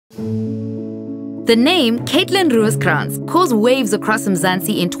The name Caitlin Rooskrantz caused waves across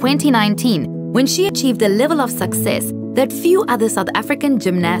Mzansi in 2019 when she achieved a level of success that few other South African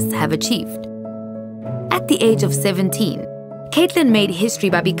gymnasts have achieved. At the age of 17, Caitlin made history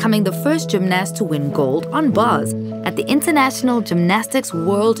by becoming the first gymnast to win gold on bars at the International Gymnastics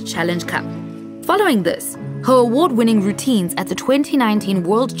World Challenge Cup. Following this, her award-winning routines at the 2019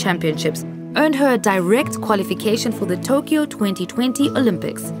 World Championships earned her a direct qualification for the Tokyo 2020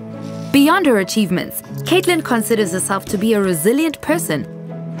 Olympics. Beyond her achievements, Caitlin considers herself to be a resilient person.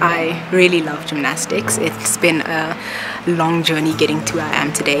 I really love gymnastics. It's been a long journey getting to where I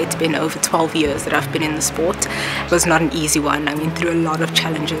am today. It's been over 12 years that I've been in the sport. It was not an easy one. I went through a lot of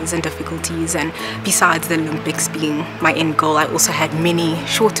challenges and difficulties, and besides the Olympics being my end goal, I also had many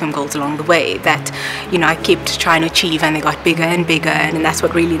short-term goals along the way that, I kept trying to achieve, and they got bigger and bigger, and that's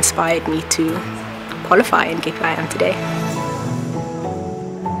what really inspired me to qualify and get where I am today.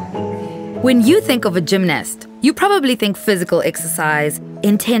 When you think of a gymnast, you probably think physical exercise,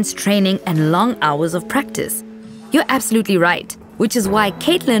 intense training, and long hours of practice. You're absolutely right, which is why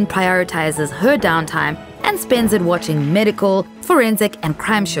Caitlin prioritizes her downtime and spends it watching medical, forensic, and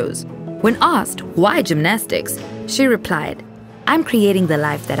crime shows. When asked why gymnastics, she replied, "I'm creating the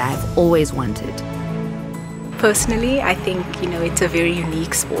life that I've always wanted." Personally, I think, it's a very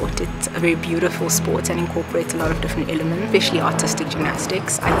unique sport. It's a very beautiful sport and incorporates a lot of different elements, especially artistic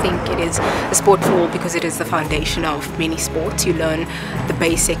gymnastics. I think it is a sport for all because it is the foundation of many sports. You learn the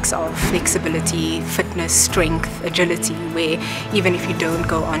basics of flexibility, fitness, strength, agility, where even if you don't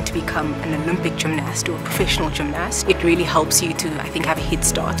go on to become an Olympic gymnast or a professional gymnast, it really helps you to, I think, have a head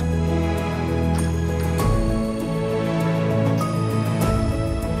start.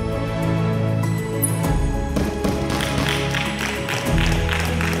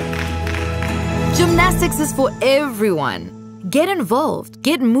 Gymnastics is for everyone. Get involved,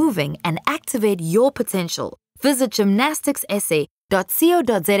 get moving, and activate your potential. Visit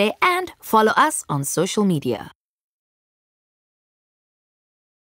gymnasticssa.co.za and follow us on social media.